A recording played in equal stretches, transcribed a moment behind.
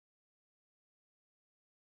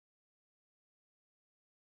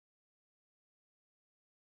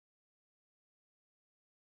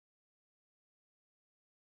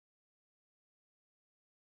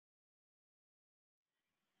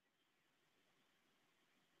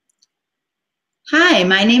Hi,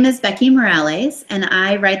 my name is Becky Morales, and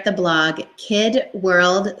I write the blog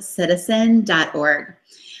kidworldcitizen.org.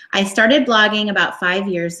 I started blogging about 5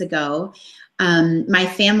 years ago. My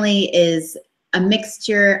family is a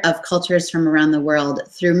mixture of cultures from around the world.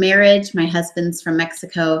 Through marriage, my husband's from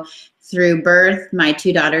Mexico. Through birth, my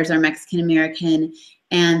 2 daughters are Mexican American.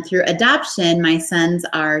 And through adoption, my sons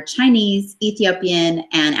are Chinese, Ethiopian,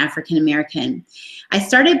 and African American. I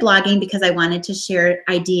started blogging because I wanted to share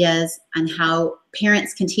ideas on how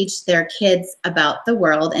parents can teach their kids about the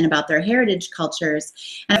world and about their heritage cultures.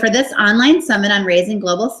 And for this online summit on raising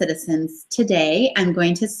global citizens, today I'm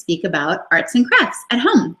going to speak about arts and crafts at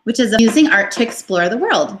home, which is using art to explore the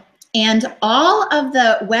world. And all of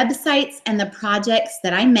the websites and the projects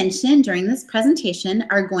that I mentioned during this presentation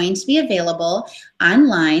are going to be available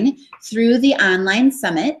online through the Online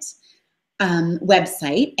Summit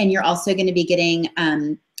website. And you're also going to be getting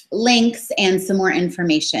links and some more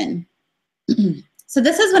information. So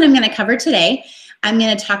this is what I'm going to cover today. I'm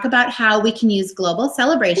going to talk about how we can use global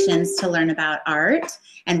celebrations to learn about art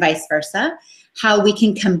and vice versa, how we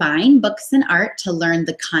can combine books and art to learn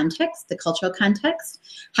the context, the cultural context,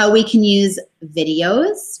 how we can use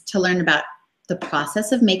videos to learn about the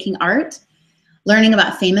process of making art, learning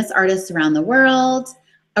about famous artists around the world,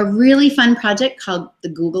 a really fun project called the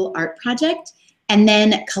Google Art Project, and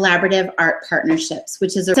then collaborative art partnerships,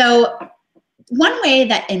 which is so one way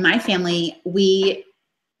that in my family we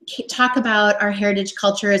talk about our heritage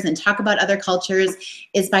cultures and talk about other cultures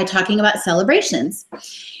is by talking about celebrations.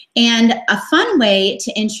 And a fun way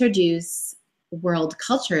to introduce world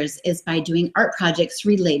cultures is by doing art projects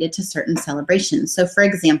related to certain celebrations. So for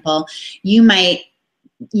example, you might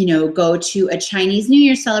go to a Chinese New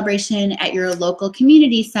Year celebration at your local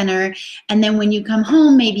community center, and then when you come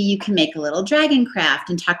home, maybe you can make a little dragon craft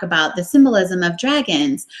and talk about the symbolism of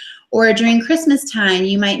dragons. Or during Christmas time,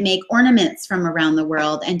 you might make ornaments from around the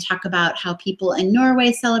world and talk about how people in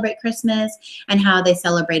Norway celebrate Christmas and how they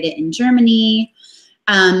celebrate it in Germany.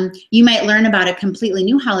 You might learn about a completely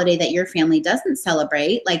new holiday that your family doesn't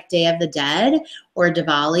celebrate, like Day of the Dead or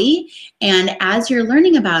Diwali. And as you're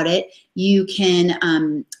learning about it, you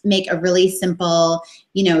can make a really simple,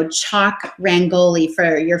 chalk rangoli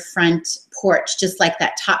for your front porch, just like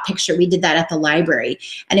that top picture. We did that at the library,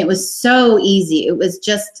 and it was so easy. It was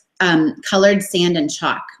just colored sand and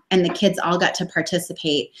chalk, and the kids all got to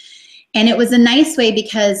participate. And it was a nice way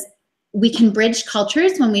because we can bridge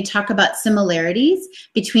cultures when we talk about similarities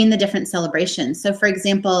between the different celebrations. So for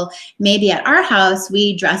example, maybe at our house,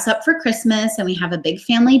 we dress up for Christmas and we have a big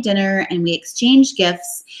family dinner and we exchange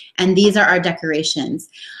gifts, and these are our decorations.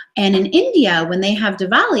 And in India, when they have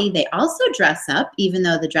Diwali, they also dress up, even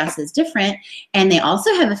though the dress is different, and they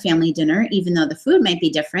also have a family dinner, even though the food might be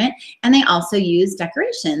different, and they also use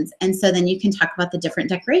decorations. And so then you can talk about the different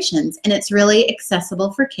decorations, and it's really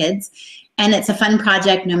accessible for kids, and it's a fun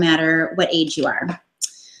project no matter what age you are.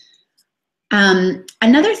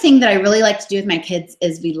 Another thing that I really like to do with my kids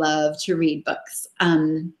is we love to read books.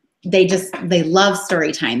 They love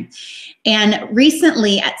story time. And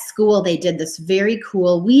recently at school, they did this very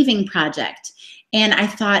cool weaving project. And I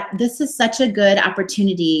thought this is such a good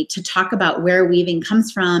opportunity to talk about where weaving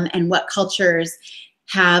comes from and what cultures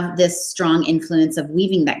have this strong influence of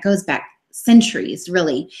weaving that goes back centuries,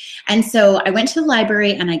 really. And so I went to the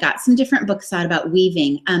library and I got some different books out about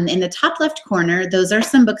weaving. In the top left corner, those are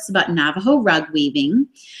some books about Navajo rug weaving.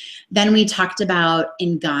 Then we talked about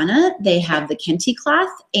in Ghana, they have the kente cloth,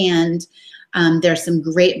 and there's some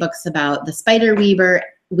great books about the spider weaver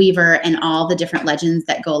and all the different legends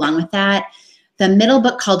that go along with that. The middle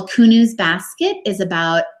book called Kunu's Basket is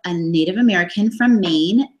about a Native American from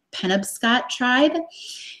Maine, Penobscot tribe,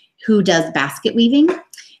 who does basket weaving.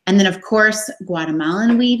 And then, of course,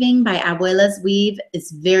 Guatemalan weaving by Abuela's Weave is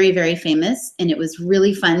very, very famous. And it was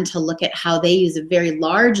really fun to look at how they use a very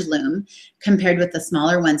large loom compared with the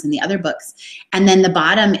smaller ones in the other books. And then the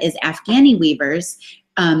bottom is Afghani weavers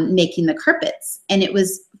making the carpets. And it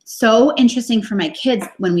was so interesting for my kids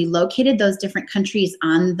when we located those different countries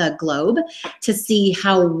on the globe to see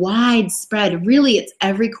how widespread, really it's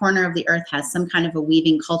every corner of the earth has some kind of a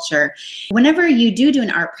weaving culture. Whenever you do an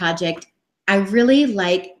art project, I really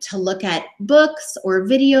like to look at books or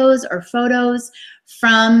videos or photos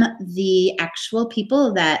from the actual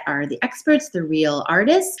people that are the experts, the real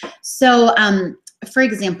artists. So for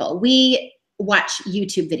example, we watch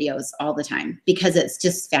YouTube videos all the time because it's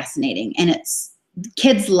just fascinating, and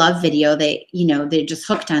kids love video. They're just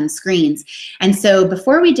hooked on screens. And so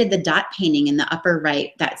before we did the dot painting in the upper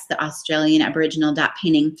right, that's the Australian Aboriginal dot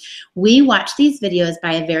painting, we watched these videos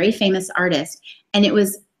by a very famous artist, and it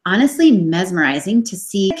was honestly mesmerizing to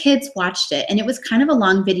see. Kids watched it, and it was kind of a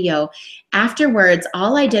long video. Afterwards,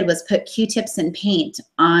 all I did was put Q-tips and paint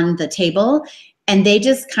on the table, and they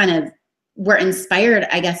just kind of were inspired,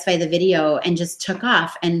 I guess, by the video and just took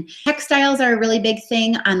off. And textiles are a really big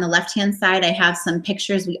thing. On the left-hand side, I have some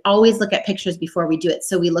pictures. We always look at pictures before we do it.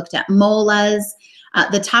 So we looked at molas.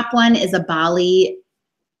 The top one is a Bali,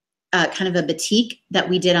 kind of a batik that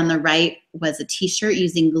we did. On the right was a t-shirt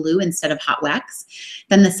using glue instead of hot wax.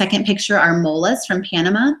 Then the second picture are molas from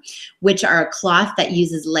Panama, which are a cloth that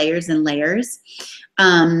uses layers and layers.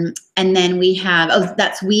 And then we have, oh,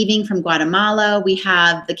 that's weaving from Guatemala. We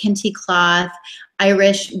have the kente cloth,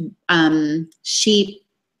 Irish sheep.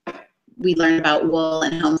 We learned about wool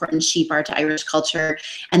and how important sheep are to Irish culture,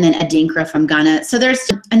 and then adinkra from Ghana. So there's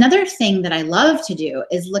another thing that I love to do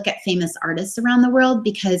is look at famous artists around the world,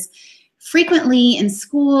 because frequently in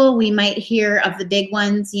school we might hear of the big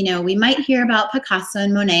ones. You know, we might hear about Picasso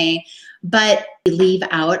and Monet, but we leave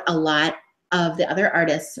out a lot of the other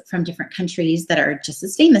artists from different countries that are just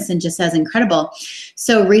as famous and just as incredible.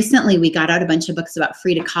 So recently we got out a bunch of books about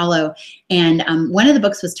Frida Kahlo, and one of the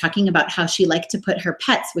books was talking about how she liked to put her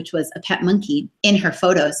pets, which was a pet monkey, in her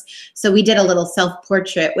photos. So we did a little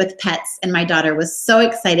self-portrait with pets, and my daughter was so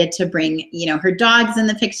excited to bring, you know, her dogs in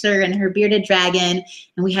the picture and her bearded dragon,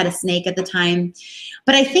 and we had a snake at the time.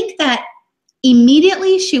 But I think that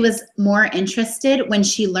immediately she was more interested when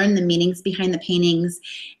she learned the meanings behind the paintings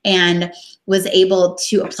and was able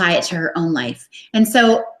to apply it to her own life. And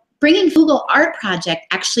so bringing Google Art Project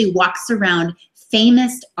actually walks around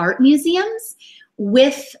famous art museums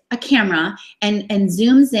with a camera and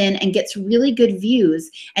zooms in and gets really good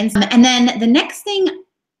views. And then the next thing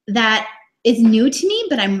that is new to me,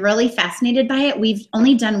 but I'm really fascinated by it, we've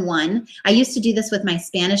only done one. I used to do this with my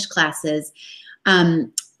Spanish classes.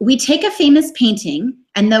 We take a famous painting,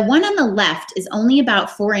 and the one on the left is only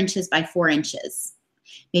about 4 inches by 4 inches,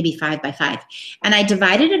 maybe 5 by 5. And I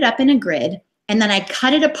divided it up in a grid, and then I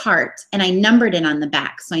cut it apart, and I numbered it on the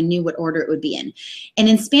back so I knew what order it would be in. And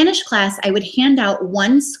in Spanish class, I would hand out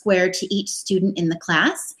 1 square to each student in the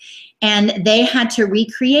class, and they had to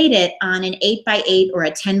recreate it on an 8 by 8 or a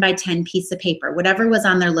 10 by 10 piece of paper, whatever was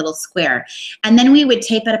on their little square. And then we would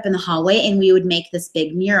tape it up in the hallway, and we would make this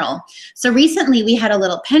big mural. So recently we had a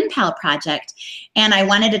little pen pal project, and I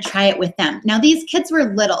wanted to try it with them. Now these kids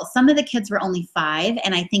were little. Some of the kids were only 5,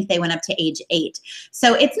 and I think they went up to age 8.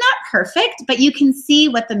 So it's not perfect, but you can see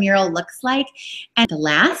what the mural looks like. And the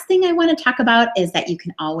last thing I want to talk about is that you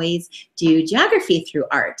can always do geography through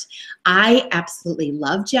art. I absolutely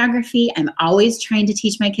love geography. I'm always trying to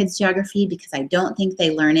teach my kids geography because I don't think they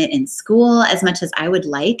learn it in school as much as I would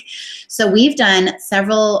like. So we've done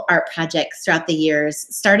several art projects throughout the years.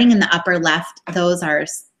 Starting in the upper left, those are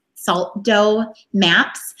salt dough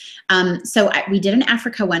maps. We did an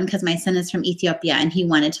Africa one because my son is from Ethiopia and he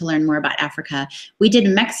wanted to learn more about Africa. We did a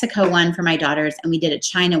Mexico one for my daughters, and we did a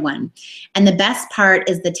China one. And the best part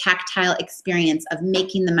is the tactile experience of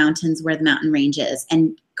making the mountains where the mountain range is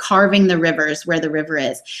and carving the rivers where the river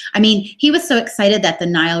is. I mean, he was so excited that the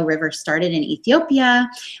Nile River started in Ethiopia,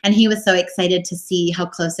 and he was so excited to see how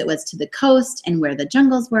close it was to the coast and where the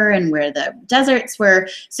jungles were and where the deserts were.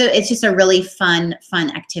 So it's just a really fun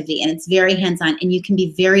activity, and it's very hands-on, and you can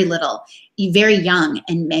be very little, very young,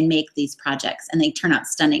 and make these projects, and they turn out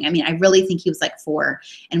stunning. I mean, I really think he was like 4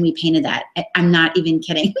 and we painted that. I'm not even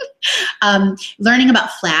kidding. Learning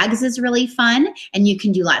about flags is really fun, and you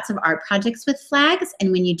can do lots of art projects with flags.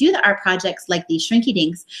 And when you do the art projects like these Shrinky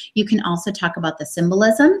Dinks, you can also talk about the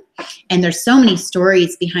symbolism, and there's so many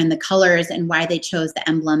stories behind the colors and why they chose the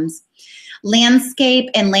emblems. Landscape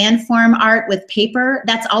and landform art with paper,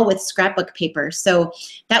 that's all with scrapbook paper. So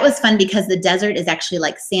that was fun because the desert is actually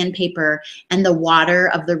like sandpaper, and the water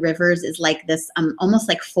of the rivers is like this almost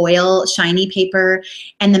like foil shiny paper,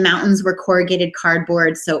 and the mountains were corrugated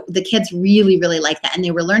cardboard. So the kids really liked that, and they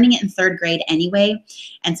were learning it in 3rd grade anyway.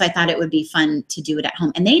 And so I thought it would be fun to do it at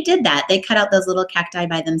home. And they did that. They cut out those little cacti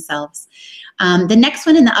by themselves. The next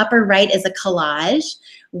one in the upper right is a collage.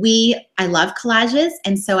 I love collages,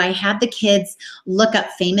 and so I had the kids look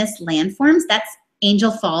up famous landforms. That's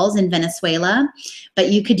Angel Falls in Venezuela,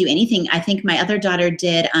 but you could do anything. I think my other daughter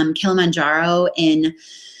did Kilimanjaro in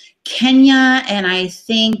Kenya, and I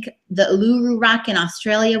think the Uluru Rock in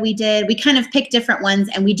Australia we did. We kind of picked different ones,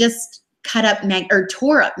 and we just cut up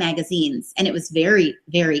tore up magazines, and it was very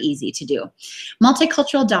easy to do.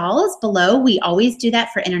 Multicultural dolls below, we always do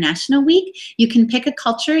that for International Week. You can pick a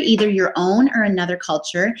culture, either your own or another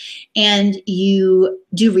culture, and you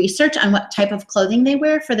do research on what type of clothing they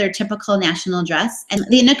wear for their typical national dress. And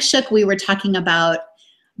the Inukshuk, we were talking about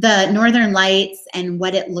the Northern Lights and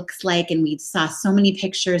what it looks like, and we saw so many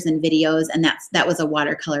pictures and videos, and that was a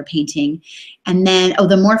watercolor painting. And then, oh,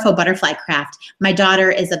 the Morpho butterfly craft. My daughter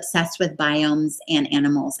is obsessed with biomes and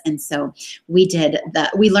animals, and so we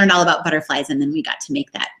learned all about butterflies, and then we got to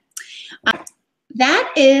make that.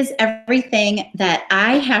 That is everything that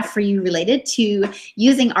I have for you related to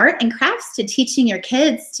using art and crafts to teaching your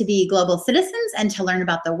kids to be global citizens and to learn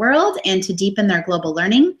about the world and to deepen their global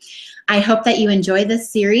learning. I hope that you enjoy this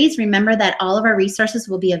series. Remember that all of our resources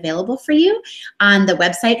will be available for you on the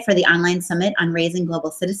website for the online summit on raising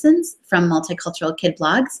global citizens from Multicultural Kid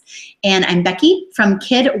Blogs. And I'm Becky from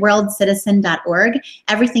kidworldcitizen.org.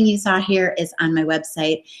 Everything you saw here is on my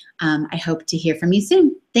website. I hope to hear from you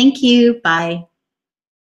soon. Thank you. Bye.